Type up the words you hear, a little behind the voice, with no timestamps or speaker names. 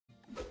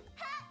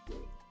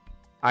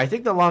I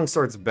think the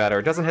longsword's better.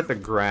 It doesn't hit the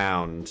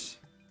ground.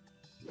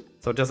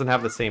 So it doesn't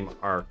have the same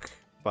arc,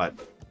 but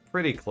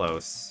pretty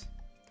close.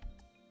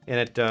 And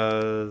it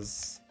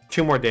does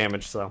 2 more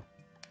damage, so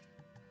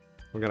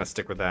we're gonna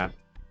stick with that.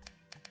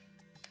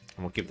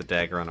 And we'll keep the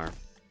dagger on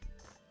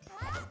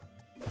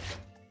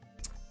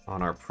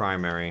our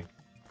primary.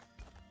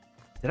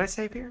 Did I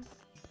save here?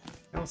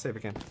 I'll save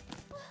again.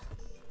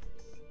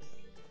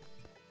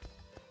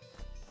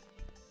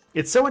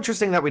 It's so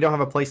interesting that we don't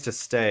have a place to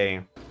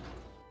stay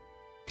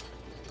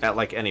at,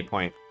 like, any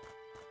point.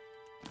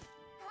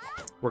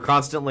 We're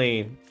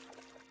constantly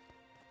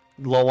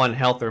low on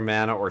health or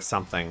mana or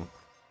something.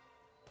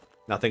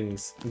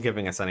 Nothing's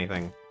giving us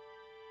anything.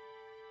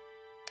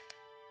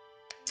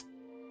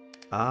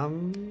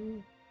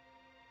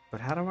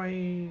 But how do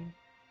I...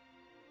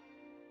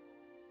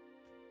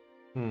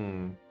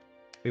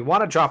 We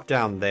want to drop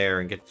down there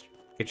and get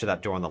you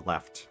that door on the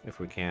left, if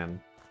we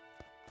can.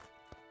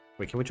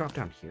 Wait, can we drop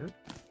down here?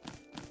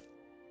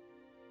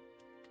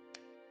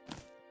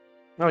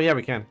 Oh, yeah,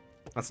 we can.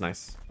 That's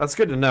nice. That's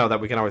good to know that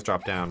we can always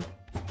drop down.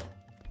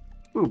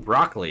 Ooh,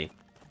 broccoli.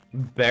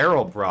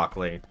 Barrel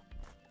broccoli.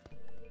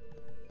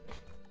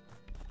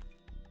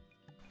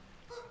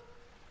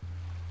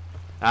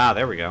 Ah,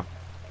 there we go.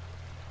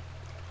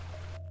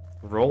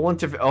 Roll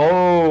into...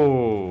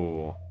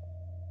 Oh!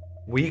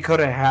 We could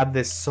have had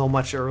this so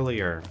much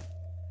earlier.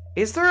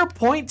 Is there a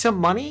point to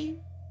money?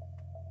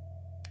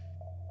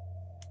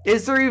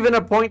 Is there even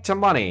a point to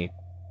money?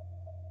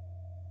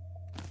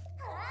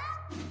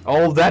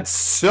 Oh, that's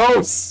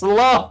so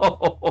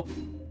slow!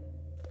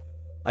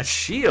 A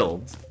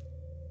shield?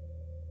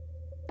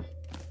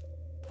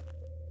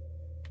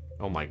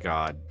 Oh my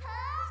god.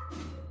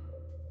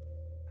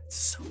 That's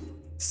so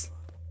slow.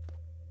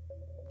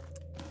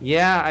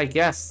 Yeah, I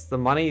guess the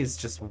money is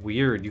just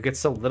weird. You get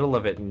so little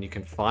of it and you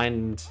can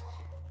find...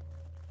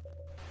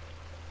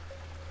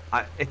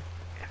 It's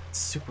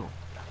super...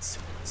 That's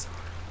super bizarre.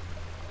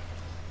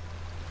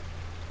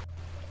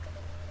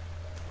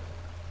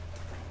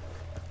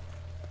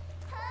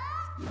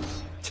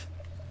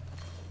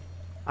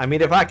 I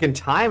mean, if I can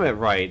time it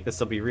right, this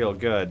will be real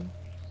good.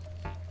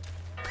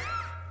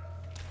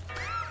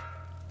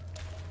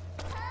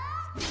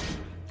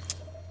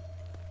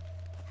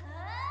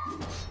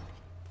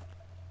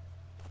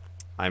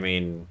 I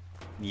mean,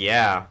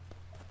 yeah.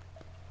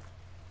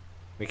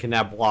 We can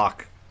now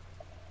block.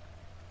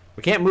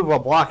 We can't move while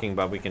blocking,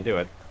 but we can do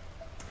it.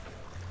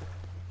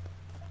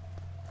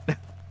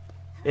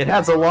 It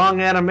has a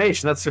long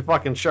animation, that's for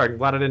fucking sure. I'm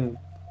glad I didn't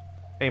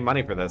pay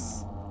money for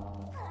this.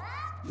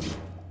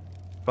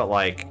 But,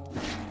 like,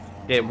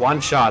 it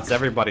one-shots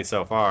everybody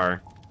so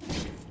far.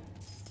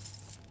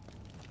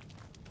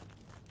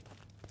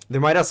 There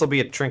might also be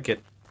a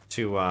trinket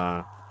to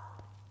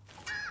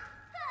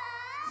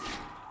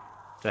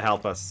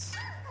help us.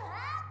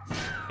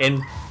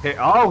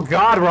 Oh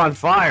god, we're on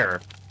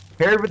fire!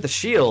 Paired with the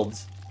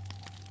shields.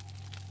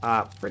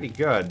 Pretty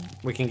good.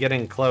 We can get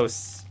in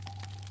close.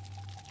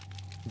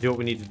 Do what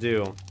we need to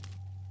do.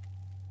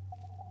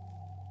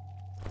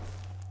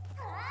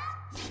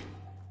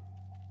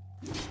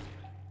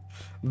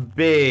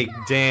 Big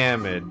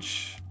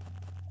damage.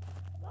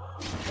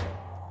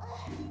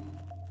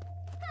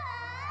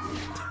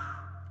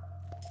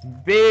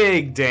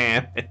 Big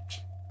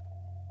damage.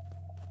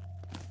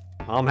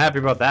 I'm happy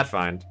about that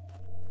find.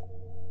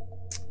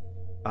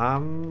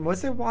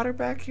 Was there water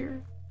back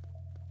here?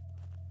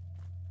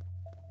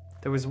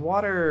 There was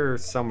water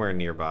somewhere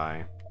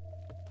nearby.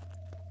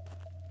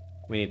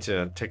 We need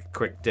to take a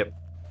quick dip.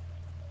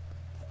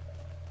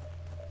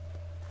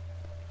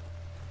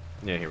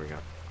 Yeah, here we go.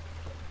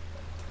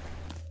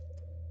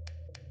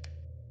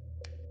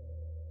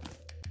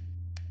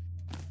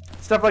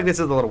 Stuff like this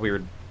is a little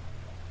weird.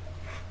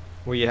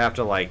 Where you have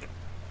to, like...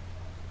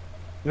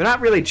 We're not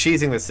really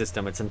cheesing the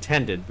system, it's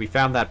intended. We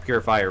found that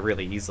purifier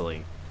really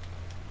easily.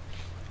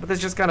 But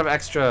there's just kind of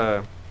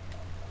extra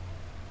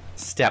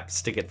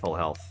steps to get full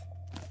health.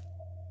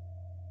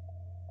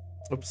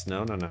 Oops,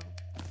 no.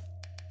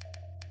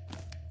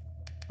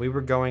 We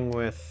were going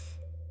with...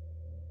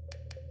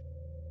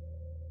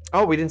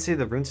 Oh, we didn't see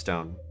the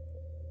runestone.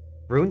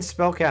 Rune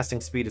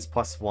spellcasting speed is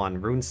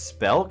 +1. Rune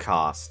spell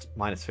cost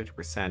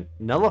 -50%.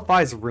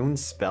 Nullifies rune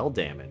spell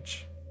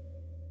damage.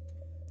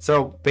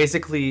 So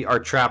basically our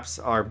traps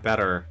are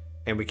better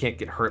and we can't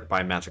get hurt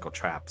by magical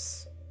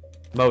traps.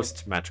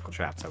 Most magical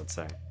traps, I would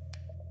say.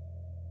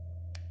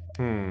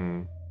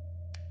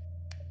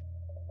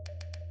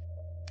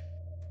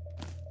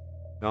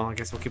 No, I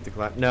guess we'll keep the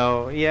glass.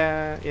 No,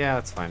 yeah,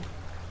 that's fine.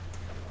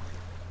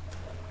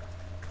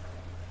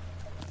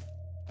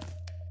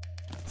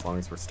 As long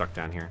as we're stuck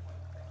down here.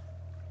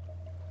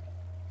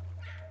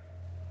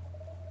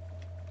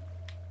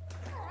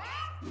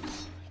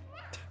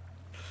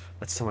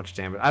 That's so much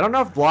damage. I don't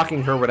know if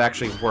blocking her would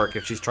actually work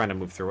if she's trying to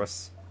move through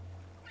us.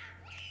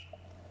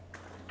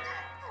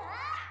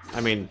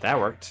 I mean, that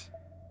worked.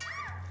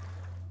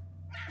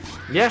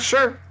 Yeah,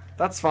 sure.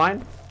 That's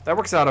fine. That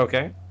works out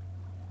okay.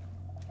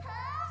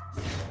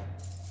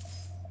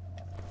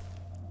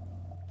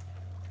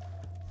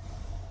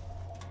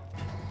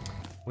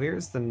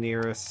 Where's the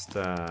nearest,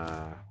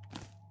 to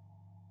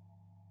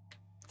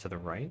the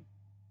right?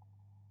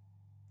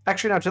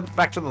 Actually, no,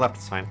 back to the left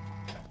is fine.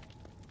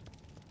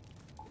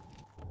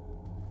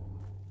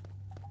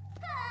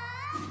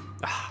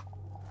 Ah,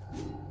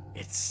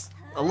 it's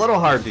a little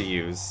hard to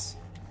use.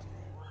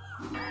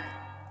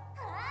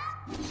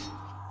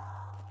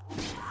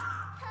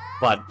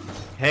 But,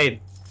 hey,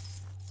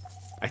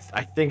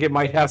 I think it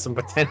might have some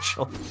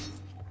potential.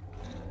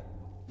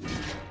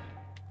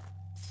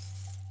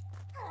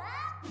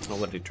 Oh,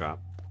 what did he drop?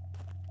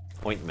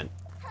 Ointment.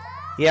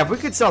 Yeah, if we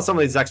could sell some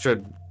of these extra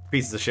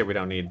pieces of shit we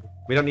don't need.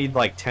 We don't need,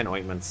 like, 10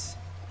 ointments.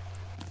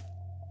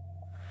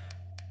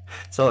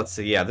 So let's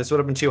see. Yeah, this would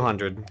have been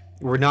 200.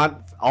 We're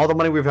not... All the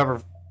money we've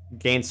ever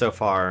gained so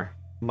far,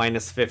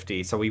 minus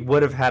 50. So we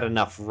would have had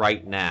enough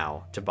right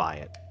now to buy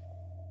it.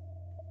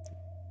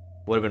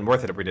 Would have been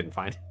worth it if we didn't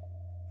find it.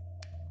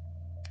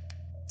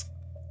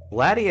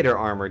 Gladiator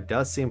armor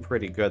does seem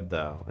pretty good,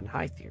 though, in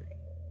high theory.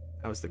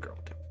 How was the girl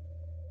doing?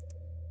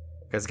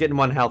 Because getting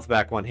 1 health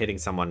back when hitting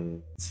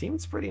someone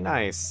seems pretty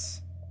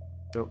nice.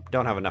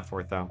 Don't have enough for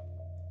it, though.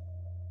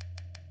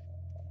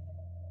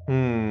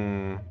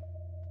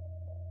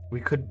 We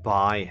could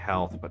buy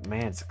health, but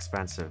man, it's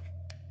expensive.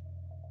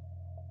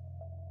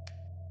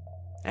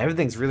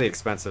 Everything's really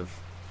expensive.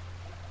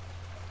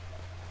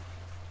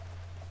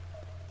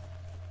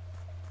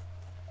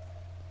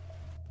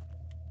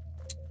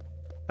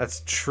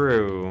 That's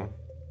true.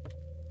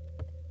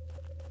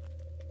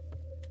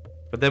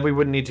 But then we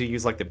wouldn't need to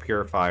use, like, the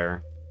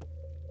purifier.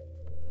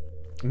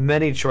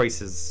 Many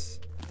choices.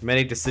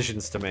 Many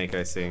decisions to make,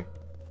 I see.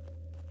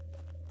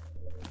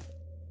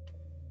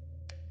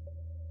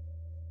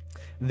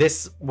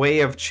 This way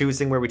of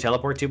choosing where we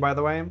teleport to, by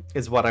the way,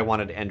 is what I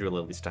wanted Ender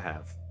Lilies to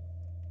have.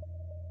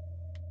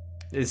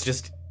 It's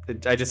just...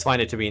 I just find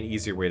it to be an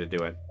easier way to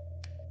do it.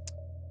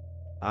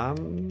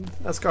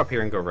 Let's go up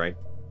here and go right.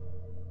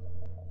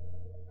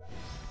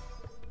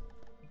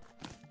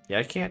 Yeah,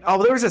 I can't...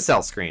 Oh, there was a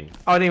cell screen.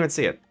 Oh, I didn't even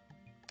see it.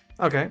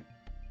 Okay.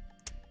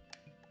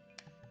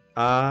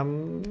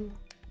 Some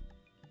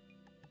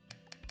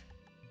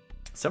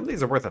of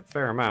these are worth a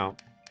fair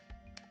amount.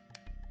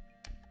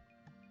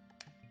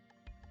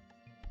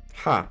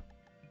 Huh.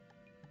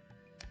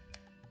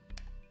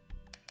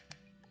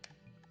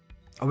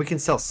 Oh, we can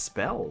sell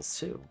spells,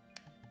 too.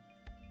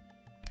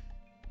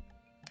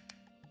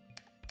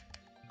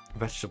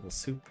 Vegetable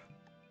soup.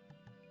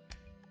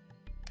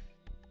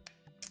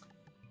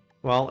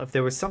 Well, if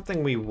there was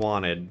something we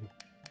wanted...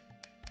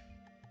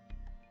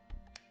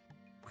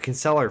 We can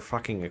sell our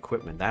fucking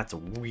equipment. That's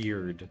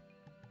weird.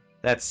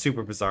 That's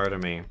super bizarre to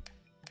me.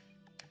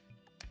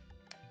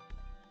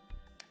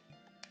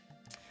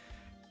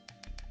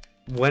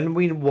 When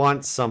we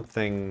want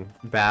something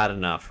bad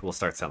enough, we'll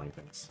start selling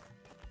things.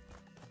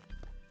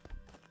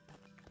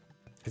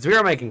 Because we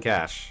are making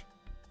cash.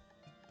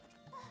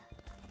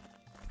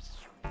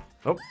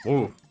 Oh,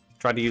 ooh.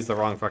 Tried to use the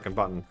wrong fucking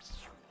button.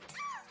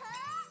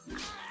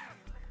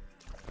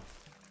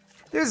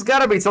 There's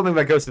gotta be something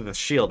that goes to the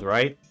shield,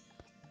 right?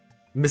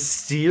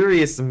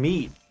 Mysterious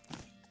meat.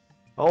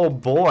 Oh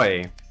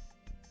boy.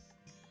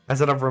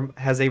 Has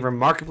a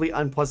remarkably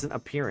unpleasant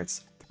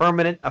appearance.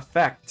 Permanent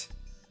effect.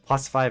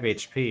 Plus 5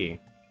 HP.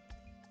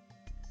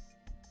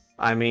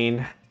 I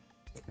mean,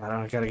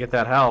 I gotta get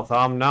that health.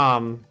 Om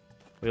nom.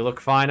 We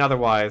look fine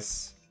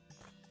otherwise.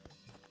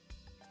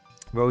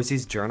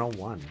 Rosie's Journal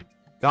 1.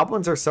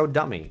 Goblins are so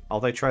dummy.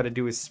 All they try to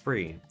do is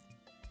spree.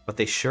 But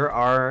they sure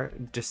are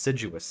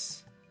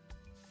deciduous.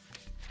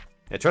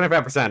 Yeah,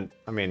 25%.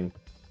 I mean,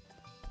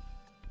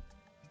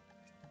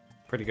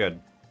 pretty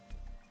good.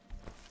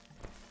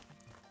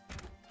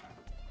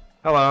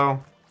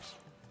 Hello.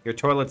 Your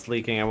toilet's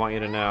leaking, I want you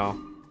to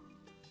know.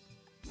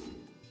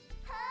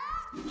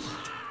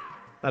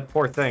 That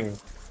poor thing.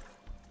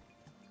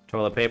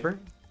 Toilet paper.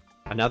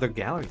 Another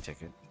gallery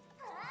ticket.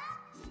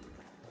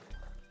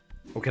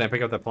 Oh, can I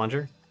pick up that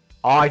plunger?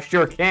 Oh, I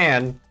sure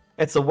can.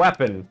 It's a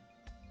weapon.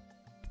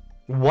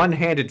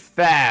 One-handed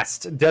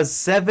fast. Does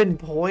 7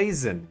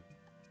 poison.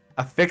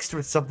 Affixed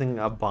with something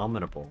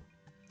abominable.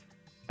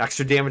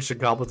 Extra damage to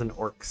goblins and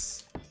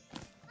orcs.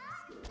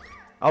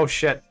 Oh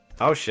shit.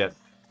 Oh shit.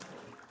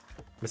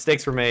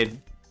 Mistakes were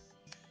made.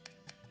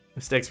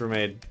 Mistakes were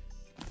made.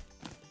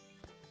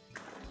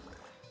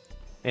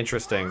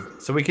 Interesting.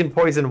 So we can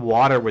poison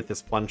water with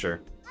this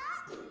plunger.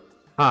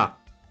 Huh.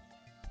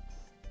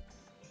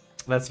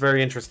 That's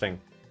very interesting.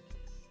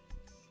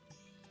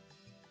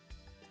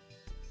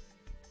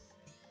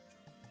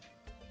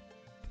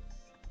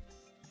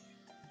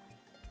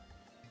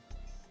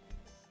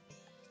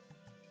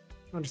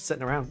 I'm just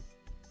sitting around.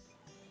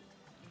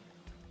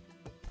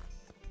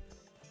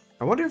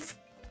 I wonder if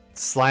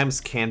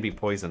slimes can be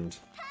poisoned.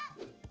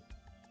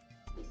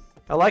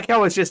 I like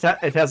how it's just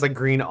it has a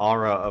green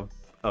aura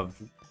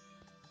of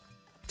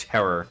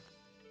terror.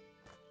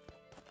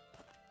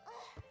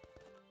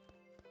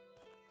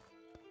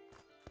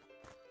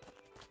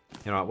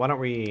 You know what, why don't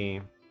we...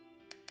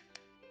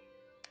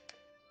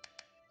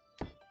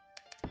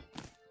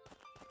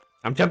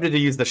 I'm tempted to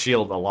use the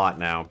shield a lot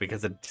now,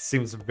 because it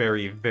seems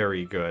very,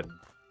 very good.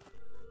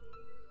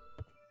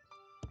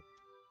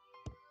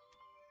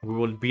 We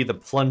will be the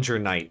Plunger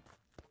Knight.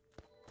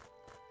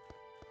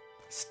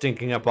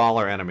 Stinking up all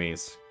our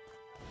enemies.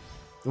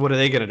 What are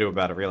they gonna do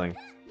about it, really?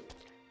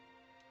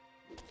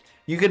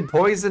 You can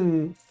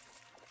poison...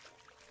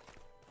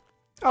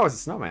 Oh, it's a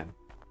snowman.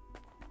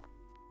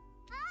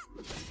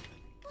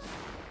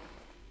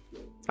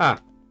 Ah.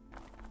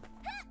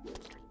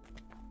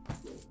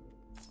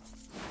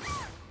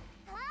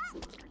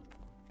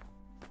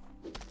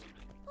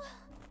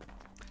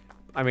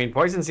 I mean,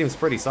 poison seems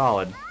pretty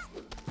solid.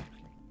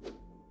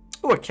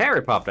 Ooh, a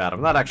carrot popped at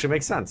him. That actually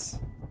makes sense.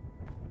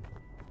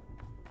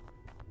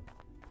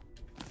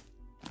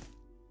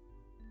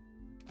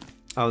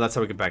 Oh, that's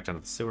how we get back down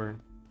to the sewer.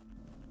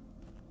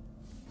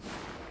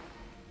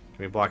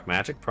 Can we block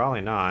magic?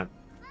 Probably not.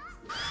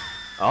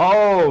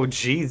 Oh,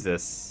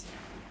 Jesus.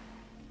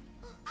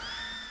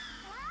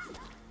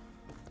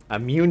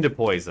 Immune to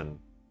poison.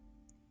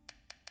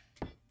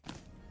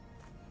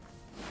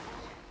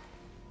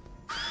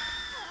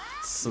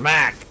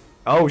 Smack!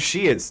 Oh,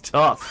 she is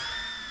tough.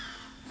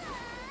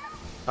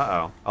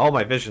 Uh-oh. Oh,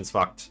 my vision's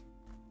fucked.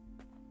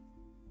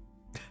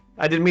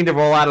 I didn't mean to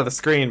roll out of the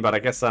screen, but I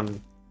guess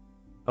I'm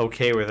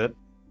okay with it.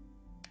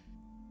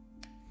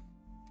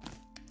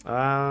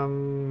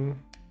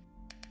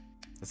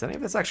 Does any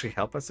of this actually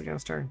help us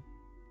against her?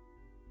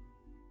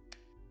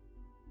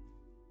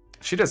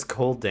 She does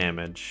cold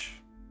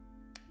damage.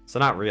 So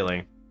not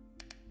really.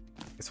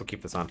 Guess we'll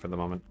keep this on for the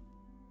moment.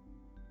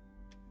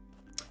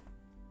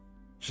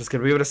 Just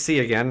gonna be able to see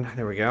again.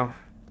 There we go.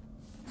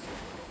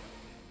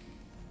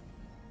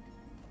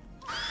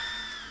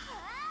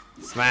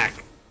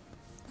 Smack.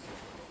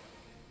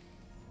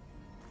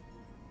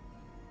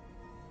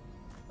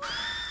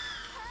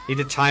 Need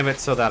to time it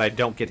so that I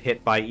don't get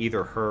hit by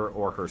either her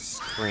or her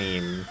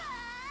scream.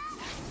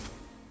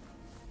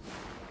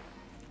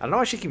 I don't know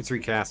why she keeps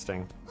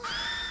recasting.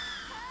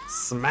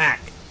 Smack.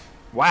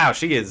 Wow,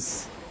 she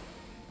is...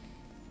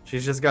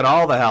 She's just got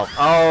all the health.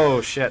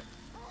 Oh, shit.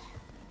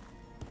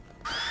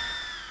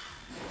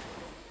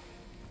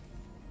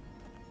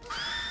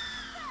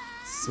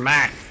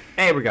 Smack.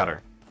 Hey, we got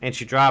her. And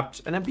she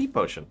dropped an MP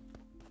potion.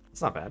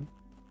 It's not bad.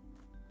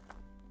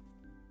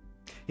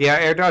 Yeah,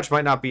 air dodge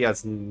might not be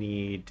as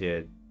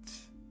needed.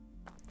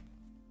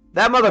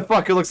 That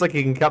motherfucker looks like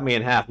he can cut me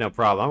in half, no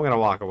problem. I'm gonna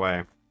walk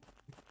away.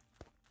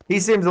 He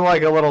seems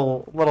like a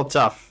little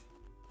tough.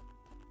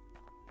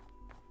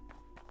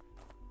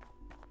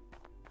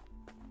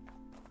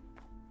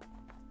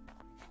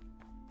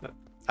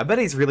 I bet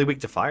he's really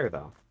weak to fire,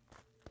 though.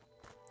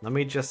 Let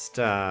me just,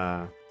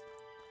 let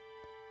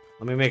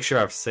me make sure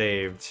I've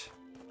saved.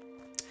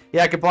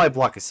 Yeah, I could probably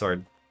block his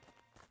sword.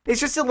 It's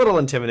just a little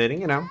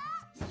intimidating, you know.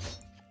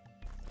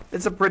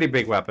 It's a pretty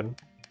big weapon.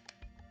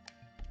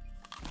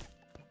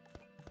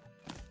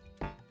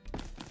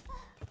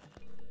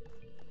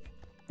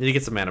 Need to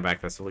get some mana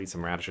back, though, so we'll eat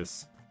some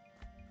radishes.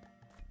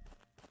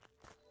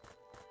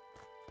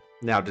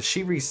 Now, does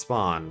she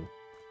respawn?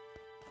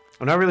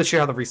 I'm not really sure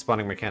how the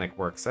respawning mechanic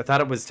works. I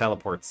thought it was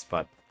teleports,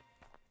 but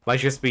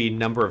might just be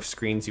number of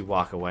screens you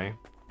walk away.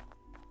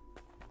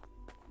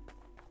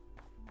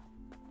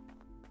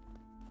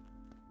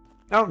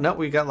 Oh, no,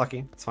 we got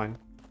lucky. It's fine.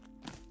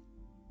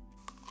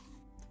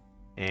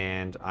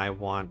 And I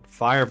want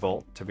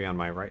Firebolt to be on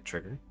my right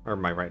trigger, or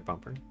my right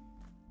bumper.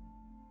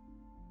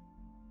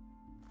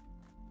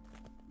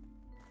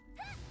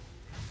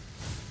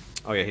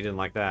 Oh yeah, he didn't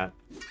like that.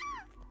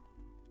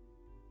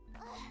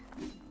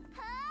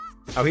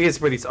 Oh, he is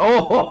pretty...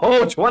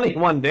 Oh,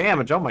 21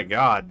 damage! Oh my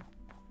god.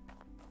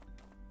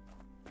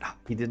 Oh,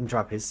 he didn't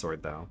drop his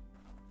sword, though.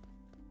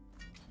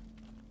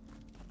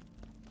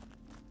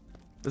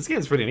 This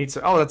game's pretty neat.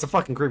 Oh, that's a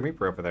fucking Grim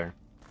Reaper over there.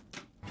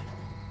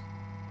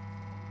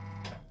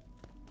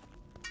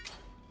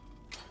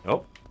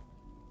 Oh.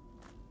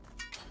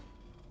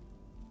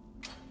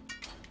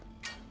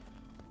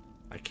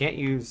 I can't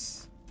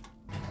use...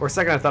 For a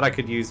second I thought I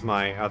could use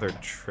my other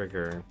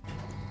trigger.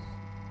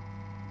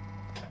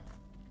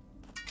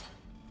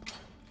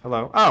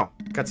 Hello. Oh,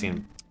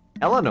 cutscene.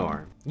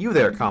 Eleanor, you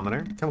there,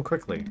 commoner. Come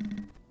quickly.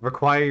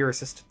 Require your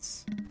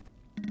assistance.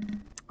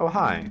 Oh,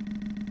 hi.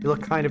 You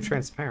look kind of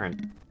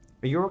transparent.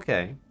 Are you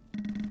okay?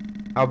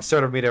 How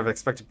absurd of me to have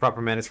expected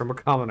proper manners from a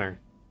commoner.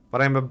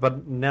 But I'm a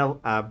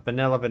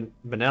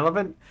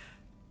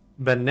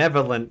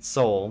benevolent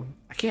soul.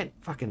 I can't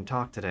fucking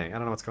talk today. I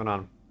don't know what's going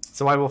on.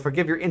 So I will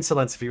forgive your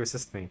insolence if you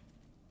assist me.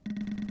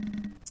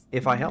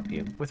 If I help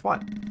you. With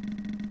what?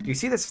 Do you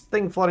see this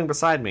thing floating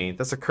beside me?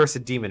 This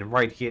accursed demon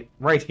right here.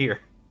 Right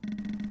here.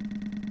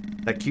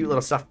 That cute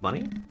little stuffed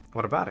bunny?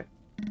 What about it?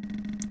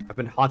 I've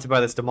been haunted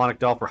by this demonic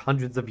doll for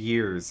hundreds of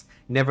years.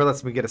 It never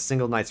lets me get a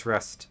single night's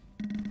rest.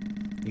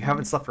 You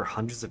haven't slept for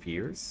hundreds of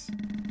years?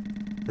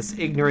 This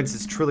ignorance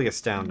is truly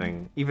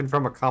astounding, even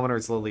from a commoner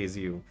as lowly as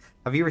you.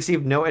 Have you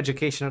received no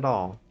education at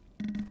all?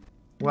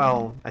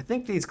 Well, I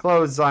think these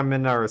clothes I'm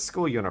in are a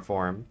school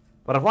uniform,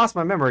 but I've lost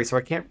my memory, so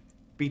I can't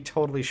be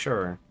totally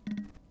sure.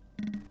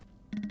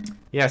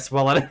 Yes,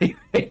 well, at any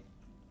rate,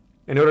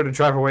 in order to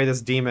drive away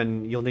this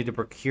demon, you'll need to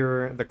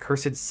procure the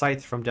cursed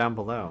scythe from down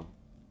below.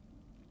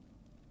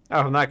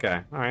 Oh, from that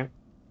guy. Alright.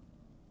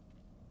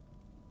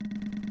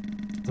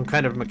 Some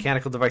kind of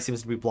mechanical device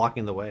seems to be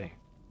blocking the way.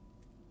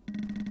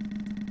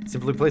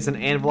 Simply place an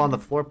anvil on the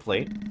floor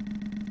plate,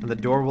 and the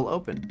door will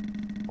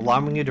open,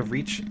 allowing you to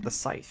reach the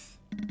scythe.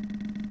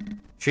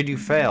 Should you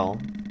fail,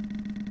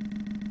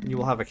 you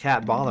will have a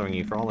cat bothering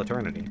you for all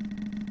eternity.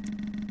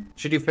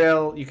 Should you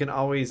fail, you can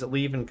always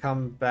leave and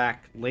come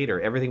back later.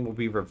 Everything will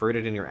be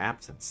reverted in your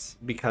absence,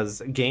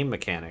 because game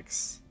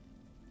mechanics.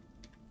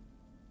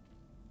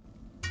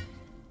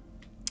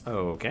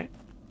 Okay.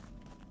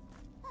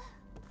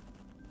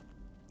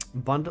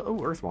 Bundle.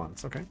 Oh, Earth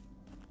Wands. Okay.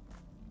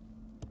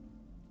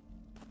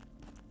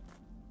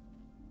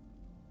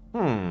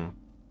 Well,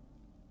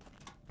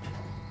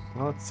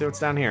 let's see what's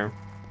down here.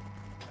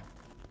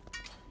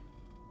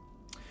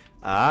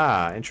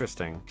 Ah,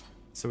 interesting.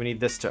 So we need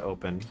this to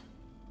open.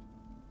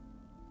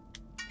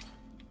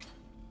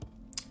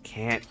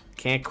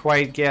 Can't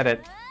quite get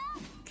it.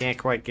 Can't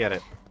quite get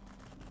it.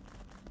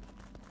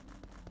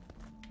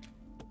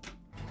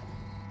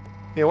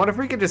 Yeah, what if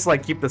we could just,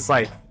 like, keep the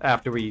scythe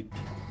after we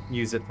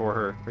use it for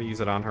her, or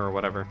use it on her, or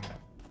whatever.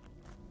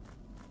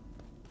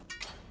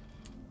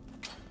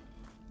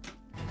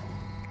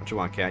 What you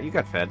want, cat? You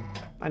got fed.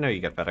 I know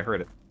you got fed, I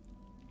heard it.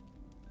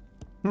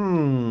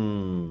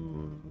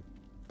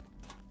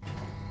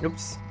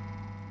 Oops.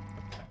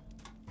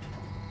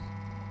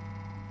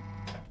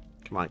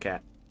 Come on,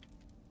 cat.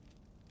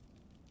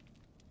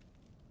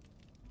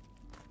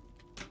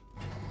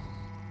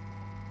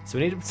 So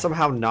we need to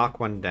somehow knock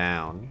one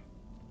down.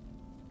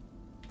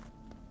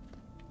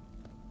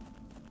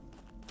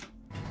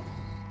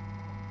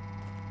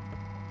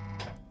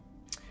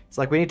 It's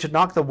like we need to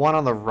knock the one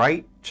on the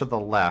right to the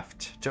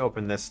left to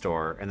open this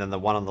door, and then the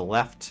one on the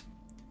left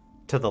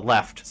to the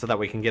left so that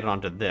we can get it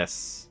onto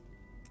this.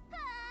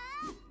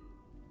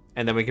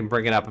 And then we can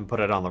bring it up and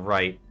put it on the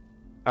right,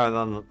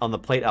 on the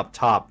plate up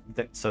top,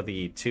 so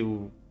the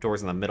two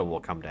doors in the middle will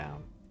come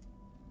down.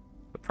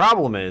 The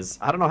problem is,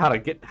 I don't know how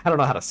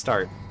to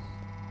start.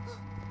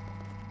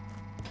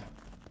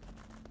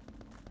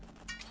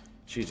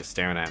 She's just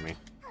staring at me.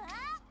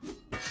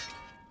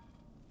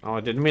 Oh, I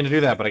didn't mean to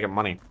do that, but I get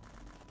money.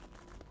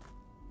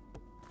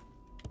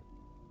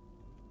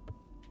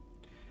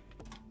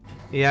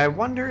 Yeah, I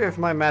wonder if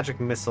my magic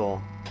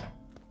missile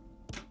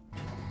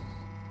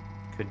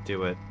could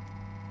do it.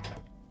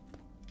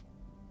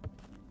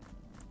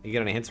 You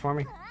get any hints for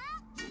me?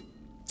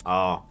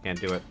 Oh, can't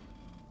do it.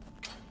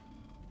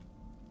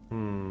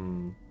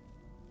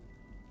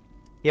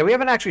 Yeah, we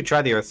haven't actually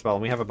tried the Earth spell,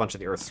 and we have a bunch of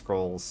the Earth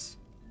scrolls.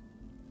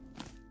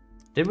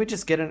 Did we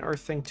just get an Earth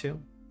thing, too?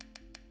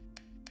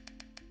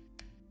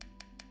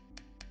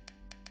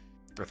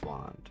 Earth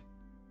Wand.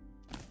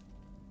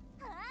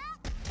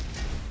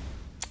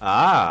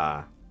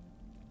 Ah.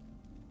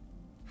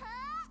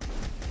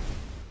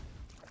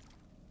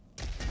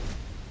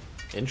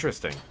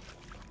 Interesting.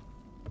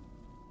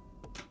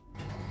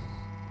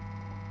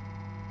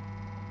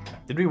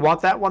 Did we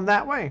want that one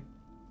that way?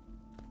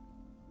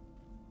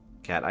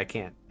 Cat, I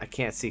can't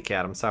see,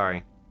 cat, I'm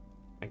sorry.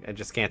 I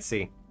just can't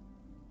see.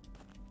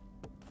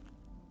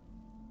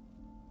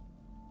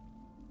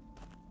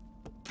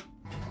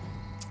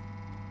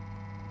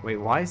 Wait,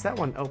 why is that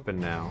one open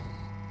now?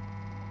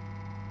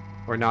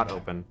 Or not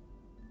open?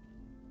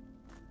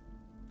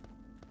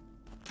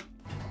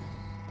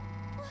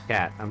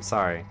 Cat, I'm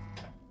sorry.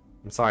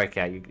 I'm sorry,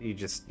 cat.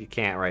 You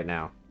can't right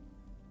now.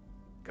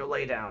 Go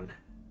lay down.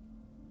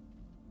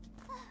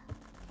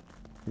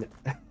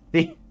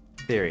 The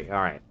theory.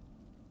 All right.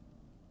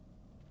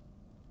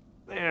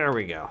 There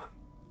we go.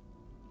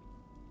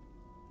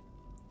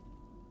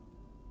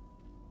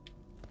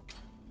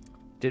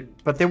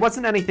 But there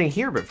wasn't anything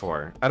here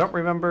before. I don't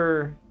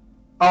remember.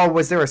 Oh,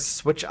 was there a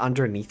switch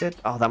underneath it?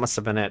 Oh, that must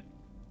have been it.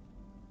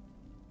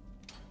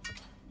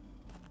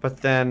 But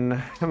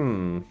then,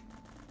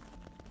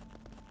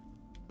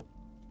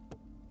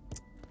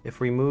 if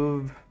we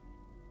move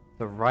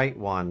the right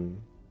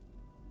one,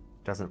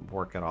 it doesn't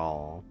work at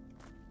all.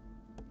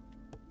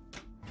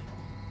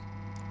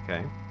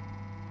 Okay.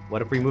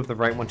 What if we move the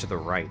right one to the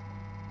right?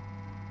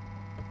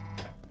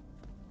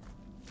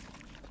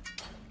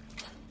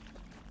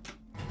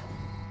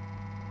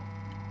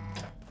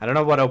 I don't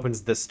know what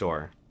opens this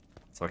door,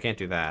 so I can't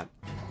do that.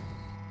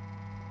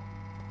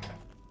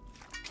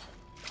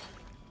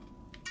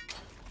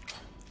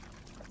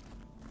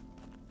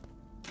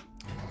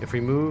 If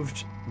we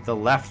moved the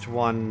left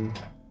one...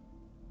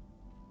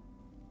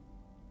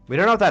 We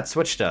don't know what that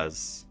switch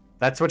does.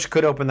 That switch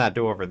could open that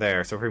door over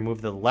there, so if we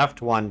move the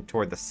left one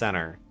toward the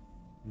center,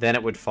 then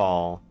it would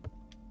fall.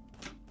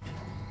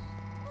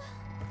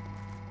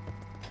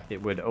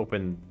 It would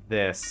open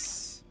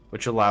this,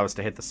 which allows us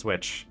to hit the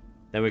switch.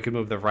 Then we could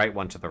move the right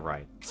one to the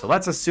right. So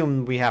let's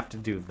assume we have to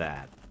do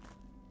that.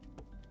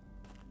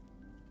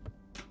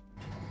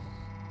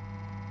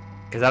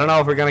 Because I don't know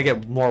if we're going to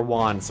get more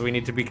wands, so we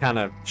need to be kind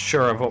of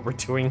sure of what we're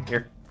doing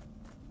here.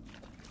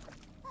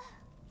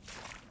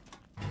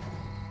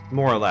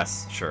 More or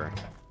less, sure.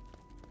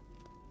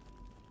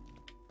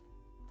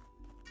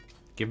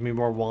 Give me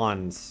more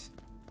wands.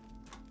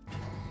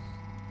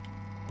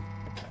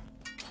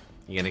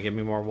 You gonna give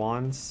me more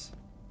wands?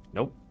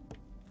 Nope.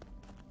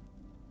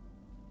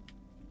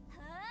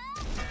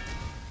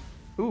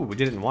 Ooh, we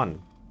did it in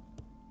one.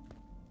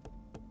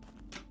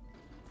 I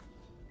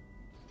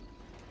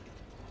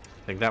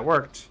think that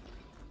worked.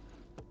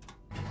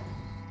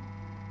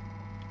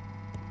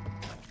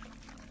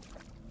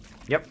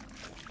 Yep.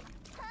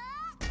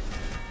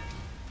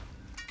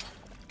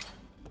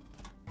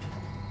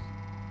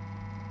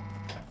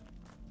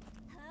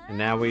 And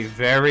now we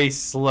very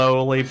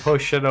slowly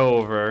push it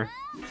over.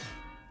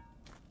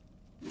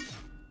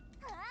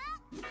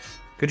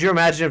 Could you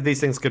imagine if these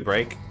things could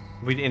break?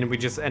 And we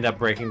just end up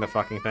breaking the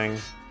fucking thing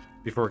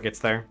before it gets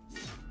there?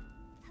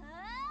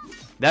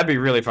 That'd be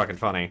really fucking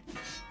funny.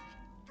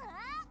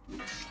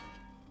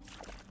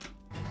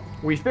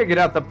 We figured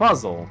out the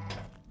puzzle.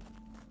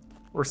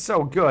 We're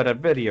so good at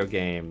video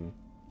game.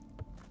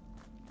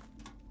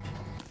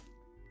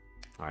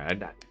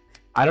 Alright,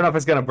 I don't know if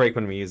it's gonna break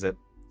when we use it.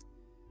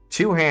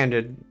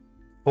 Two-handed,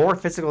 4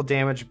 physical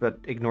damage but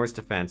ignores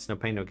defense. No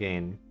pain, no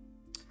gain.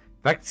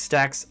 Effect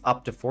stacks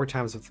up to 4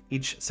 times with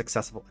each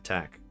successful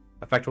attack.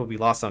 Effect will be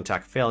lost on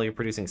attack failure,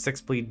 producing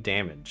 6 bleed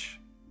damage.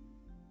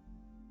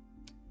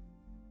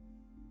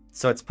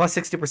 So it's plus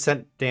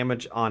 60%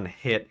 damage on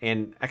hit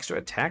and extra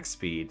attack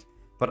speed,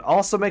 but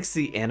also makes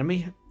the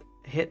enemy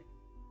hit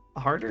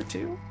harder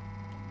too?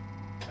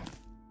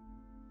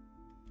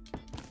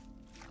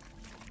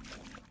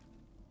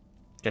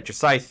 Get your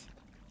scythe.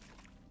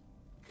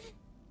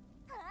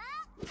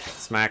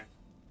 Smack.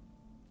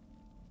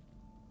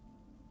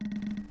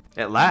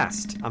 At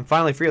last, I'm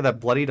finally free of that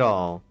bloody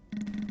doll.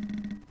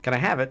 Can I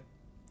have it?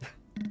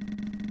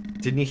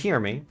 Didn't you hear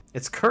me?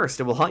 It's cursed.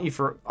 It will haunt you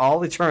for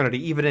all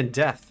eternity, even in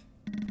death.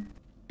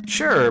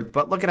 Sure,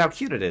 but look at how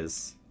cute it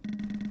is.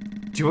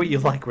 Do what you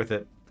like with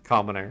it,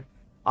 commoner.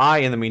 I,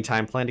 in the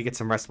meantime, plan to get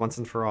some rest once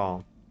and for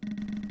all.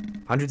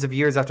 Hundreds of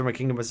years after my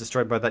kingdom was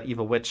destroyed by that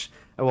evil witch,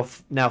 I will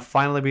now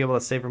finally be able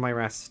to savor my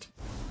rest.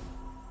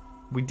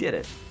 We did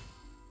it.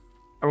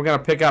 And we're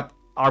gonna pick up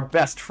our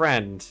best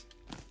friend.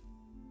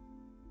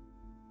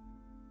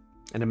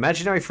 An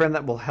imaginary friend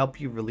that will help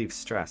you relieve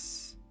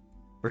stress.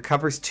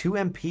 Recovers 2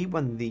 MP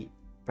when the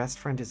best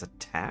friend is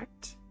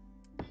attacked?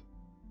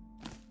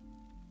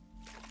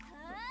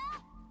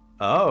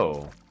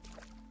 Oh.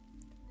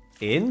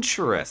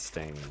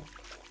 Interesting.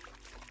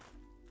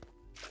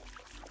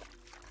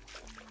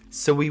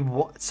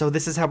 So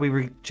this is how we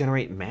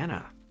regenerate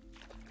mana.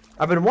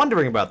 I've been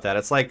wondering about that.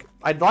 It's like,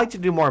 I'd like to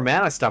do more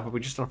mana stuff, but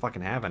we just don't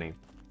fucking have any.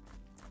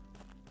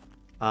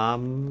 I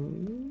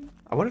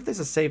wonder if there's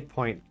a save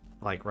point,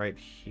 like, right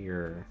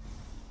here.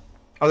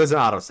 Oh, there's an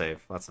autosave.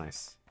 That's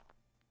nice.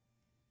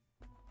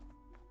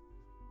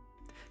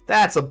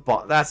 That's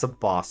a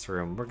boss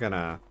room. We're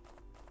gonna...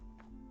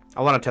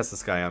 I want to test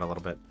this guy out a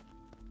little bit.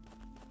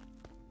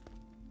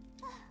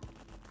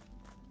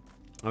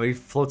 Oh, he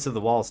floats through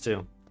the walls,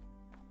 too.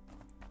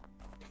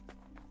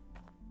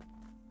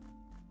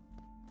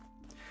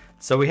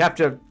 So we have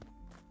to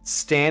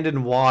stand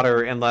in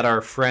water and let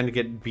our friend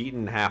get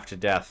beaten half to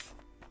death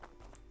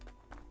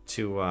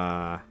to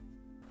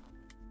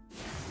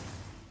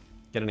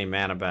get any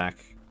mana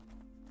back.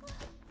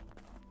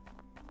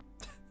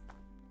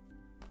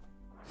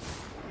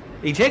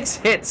 He takes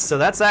hits, so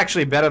that's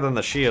actually better than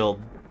the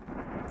shield.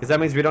 Because that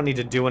means we don't need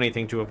to do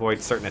anything to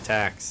avoid certain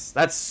attacks.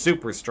 That's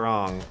super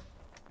strong.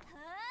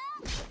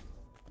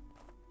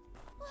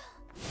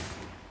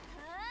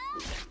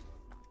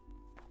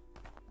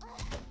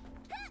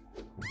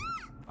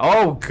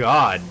 Oh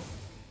god.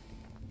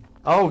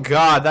 Oh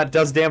god, that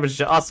does damage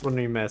to us when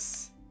we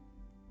miss.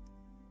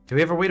 Do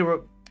we have a way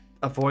to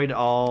avoid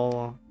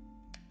all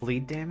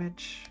bleed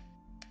damage?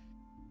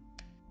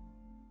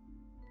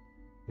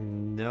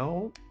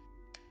 No.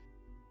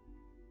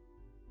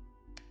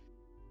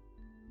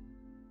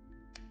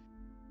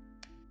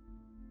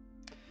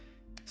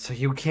 So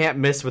you can't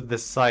miss with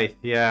this scythe.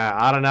 Yeah,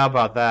 I don't know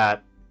about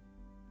that.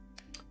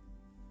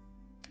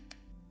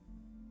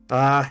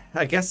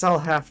 I guess I'll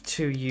have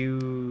to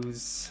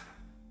use...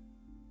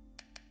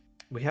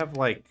 We have,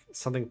 like,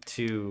 something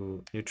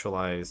to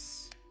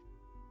neutralize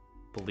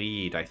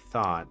bleed, I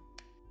thought.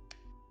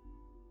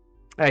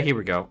 Here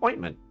we go.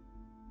 Ointment.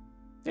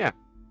 Yeah.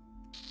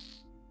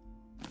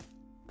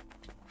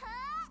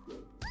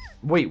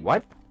 Wait,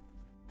 what?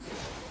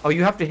 Oh,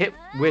 you have to hit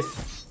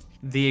with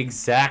the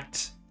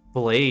exact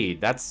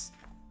blade. That's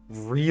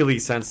really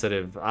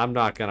sensitive. I'm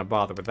not gonna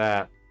bother with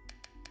that.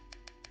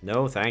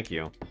 No, thank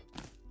you.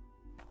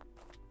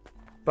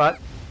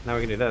 But, now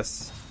we can do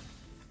this.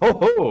 Oh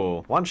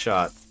ho! One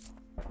shot.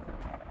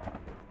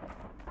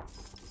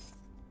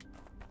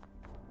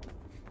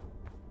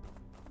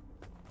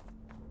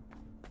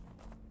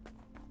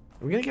 Are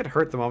we gonna get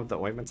hurt the moment the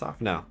ointment's off?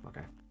 No.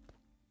 Okay.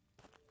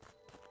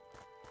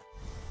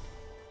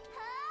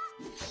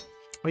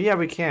 Oh yeah,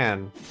 we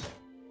can.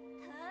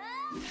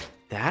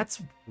 That's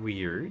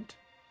weird.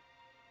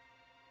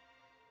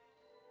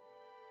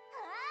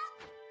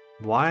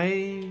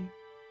 Why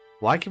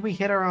can we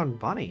hit our own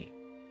bunny?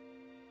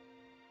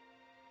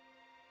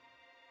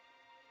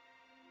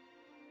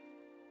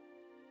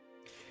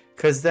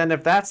 Because then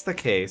if that's the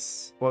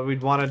case, what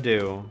we'd want to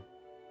do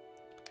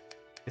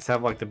is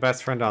have like the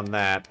best friend on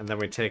that, and then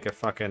we take a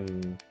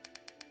fucking...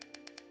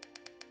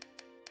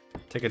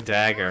 take a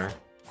dagger.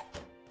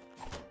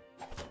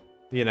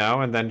 You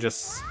know, and then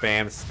just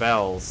spam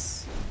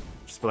spells.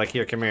 Just be like,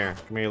 here, come here,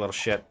 you little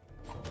shit.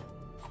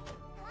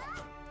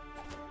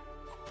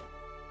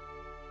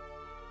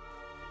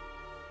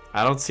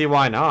 I don't see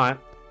why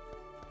not.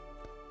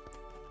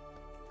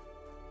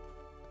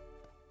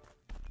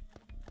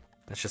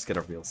 Let's just get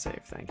a real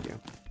save, thank you.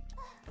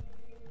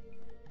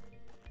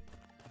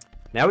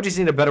 Now we just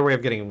need a better way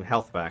of getting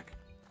health back.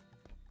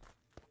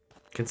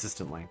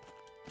 Consistently.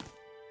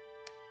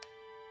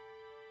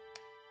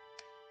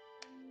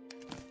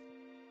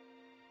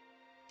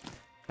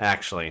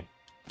 Actually.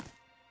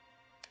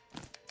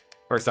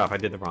 First off, I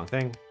did the wrong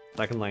thing.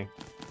 Secondly,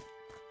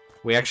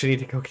 we actually need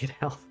to go get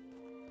health.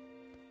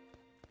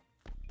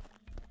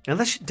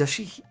 Unless does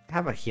she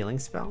have a healing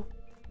spell?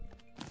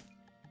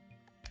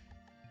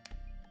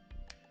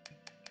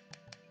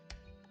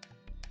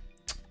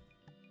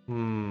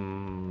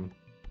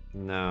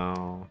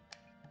 No.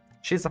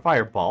 She has a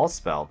fireball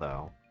spell,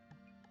 though.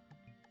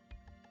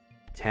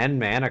 10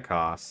 mana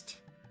cost.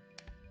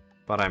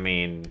 But I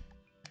mean,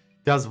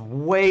 does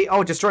way...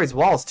 Oh, it destroys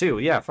walls, too.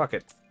 Yeah, fuck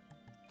it.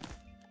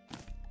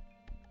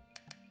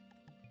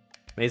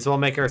 May as well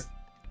make her...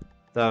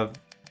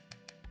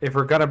 If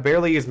we're gonna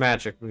barely use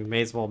magic, we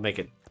may as well make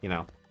it, you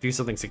know, do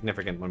something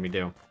significant when we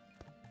do.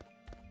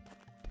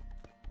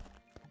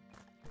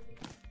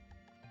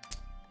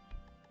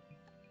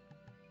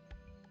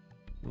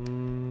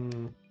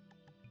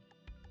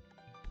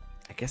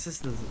 I guess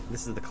this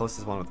is the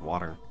closest one with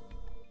water.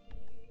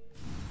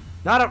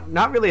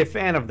 Not really a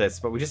fan of this,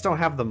 but we just don't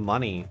have the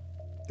money.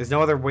 There's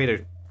no other way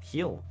to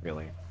heal,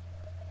 really.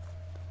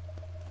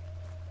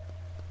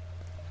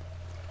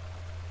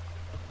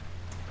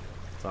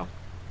 So,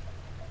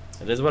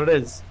 it is what it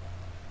is.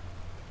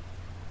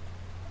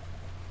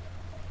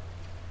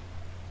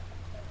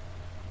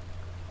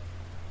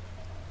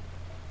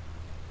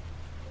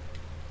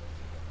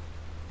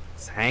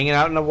 Just hanging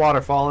out in a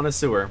waterfall in a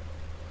sewer.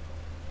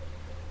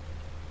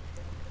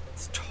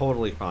 It's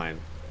totally fine.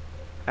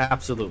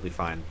 Absolutely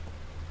fine.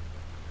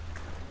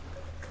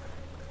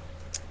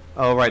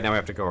 Oh, right, now we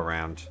have to go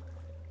around.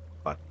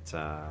 But,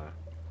 oh,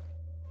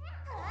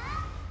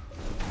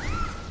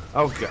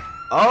 God.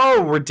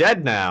 Oh, we're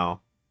dead now.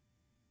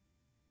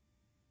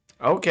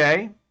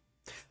 Okay.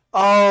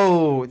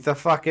 Oh, the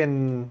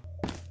fucking...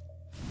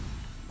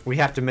 We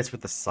have to miss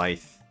with the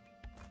scythe.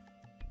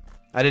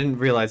 I didn't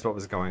realize what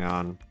was going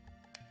on.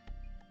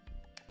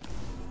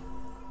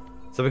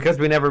 So because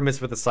we never miss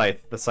with the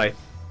scythe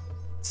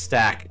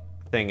stack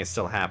thing is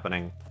still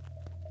happening.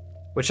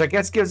 Which I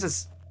guess gives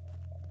us...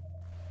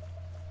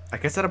 I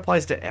guess that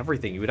applies to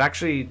everything. You would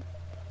actually...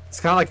 It's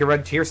kind of like a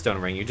red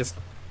tearstone ring. You just...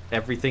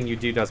 Everything you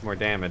do does more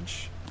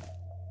damage.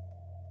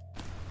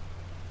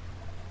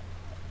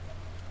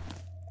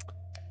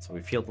 So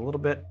we've healed a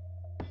little bit.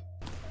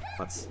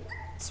 Let's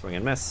swing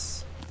and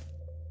miss.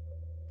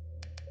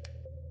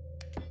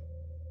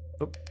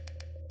 Oop.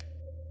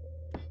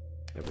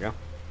 There we go.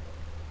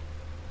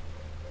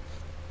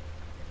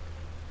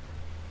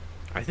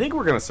 I think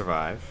we're gonna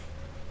survive.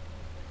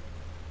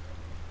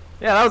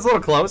 Yeah, that was a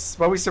little close,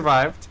 but we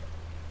survived.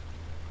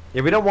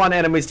 Yeah, we don't want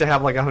enemies to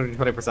have like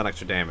 120%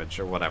 extra damage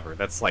or whatever.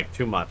 That's like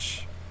too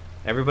much.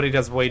 Everybody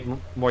does way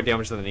more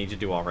damage than they need to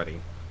do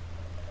already.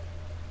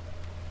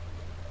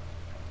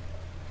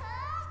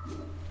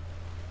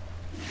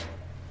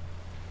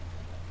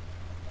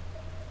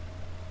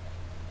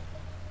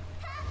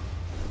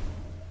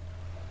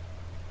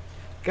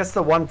 I guess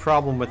the one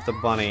problem with the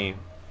bunny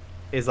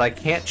is I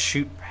can't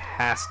shoot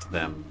past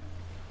them.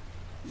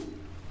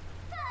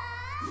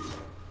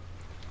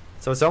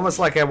 So it's almost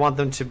like I want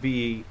them to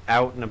be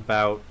out and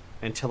about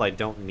until I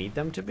don't need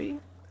them to be.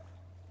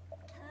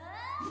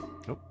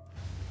 Nope.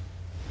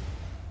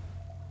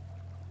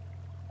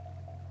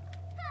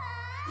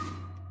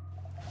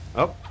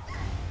 Oh.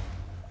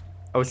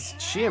 Oh, is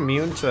she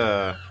immune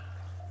to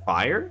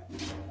fire?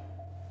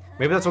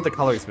 Maybe that's what the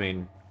colors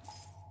mean.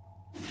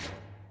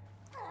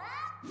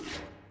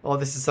 Oh,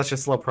 this is such a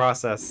slow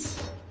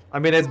process. I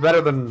mean, it's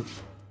better than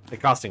it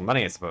costing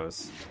money, I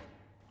suppose.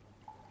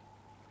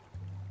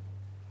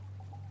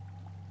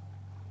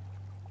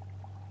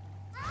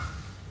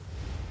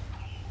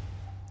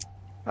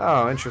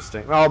 Oh,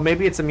 interesting. Oh,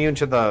 maybe it's immune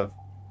to the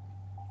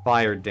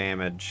fire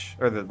damage,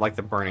 or the like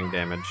the burning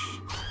damage.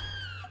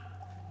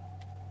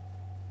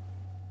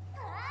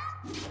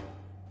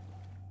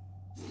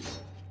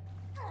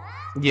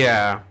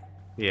 Yeah,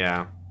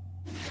 yeah.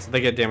 So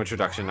they get damage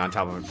reduction on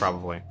top of it,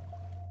 probably.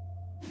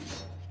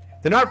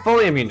 They're not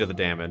fully immune to the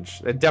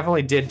damage. It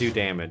definitely did do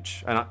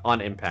damage,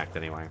 on impact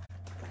anyway.